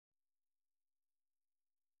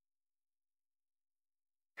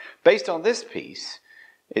Based on this piece,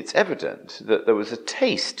 it's evident that there was a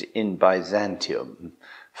taste in Byzantium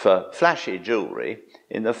for flashy jewellery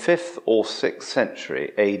in the 5th or 6th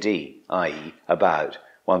century AD, i.e. about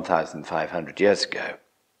 1,500 years ago.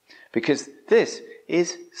 Because this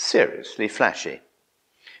is seriously flashy.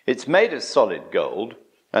 It's made of solid gold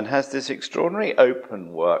and has this extraordinary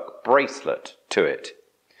open-work bracelet to it.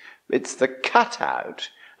 It's the cutout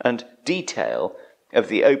and detail of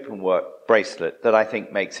the open-work bracelet that I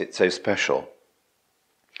think makes it so special.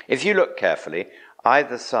 If you look carefully,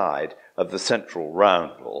 either side of the central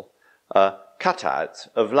roundel are cutouts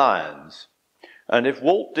of lions. And if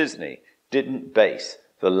Walt Disney didn't base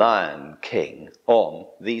the Lion King on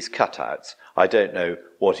these cutouts, I don't know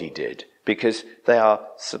what he did, because they are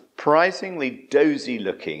surprisingly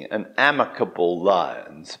dozy-looking and amicable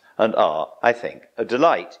lions and are, I think, a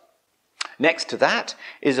delight. Next to that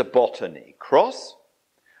is a botany cross,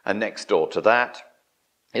 and next door to that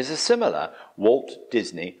is a similar Walt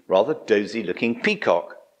Disney, rather dozy-looking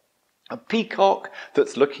peacock. A peacock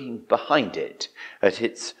that's looking behind it at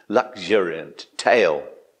its luxuriant tail.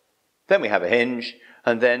 Then we have a hinge,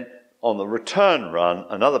 and then on the return run,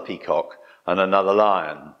 another peacock and another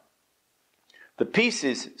lion. The piece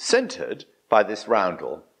is centred by this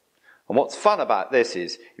roundel. And what's fun about this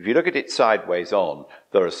is, if you look at it sideways on,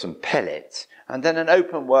 there are some pellets, and then an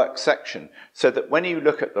open work section, so that when you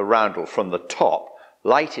look at the roundel from the top,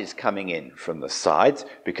 light is coming in from the sides,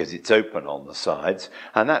 because it's open on the sides,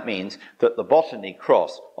 and that means that the botany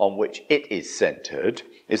cross on which it is centred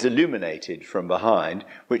is illuminated from behind,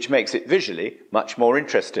 which makes it visually much more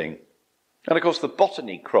interesting. And of course the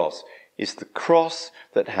botany cross is the cross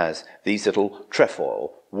that has these little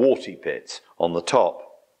trefoil, warty bits on the top.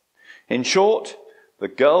 In short, the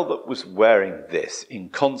girl that was wearing this in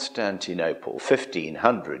Constantinople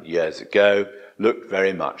 1,500 years ago looked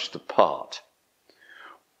very much the part.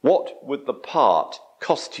 What would the part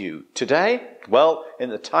cost you today? Well, in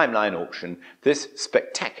the Timeline auction, this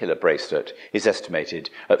spectacular bracelet is estimated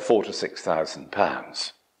at £4,000 to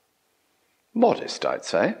 £6,000. Modest, I'd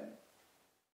say.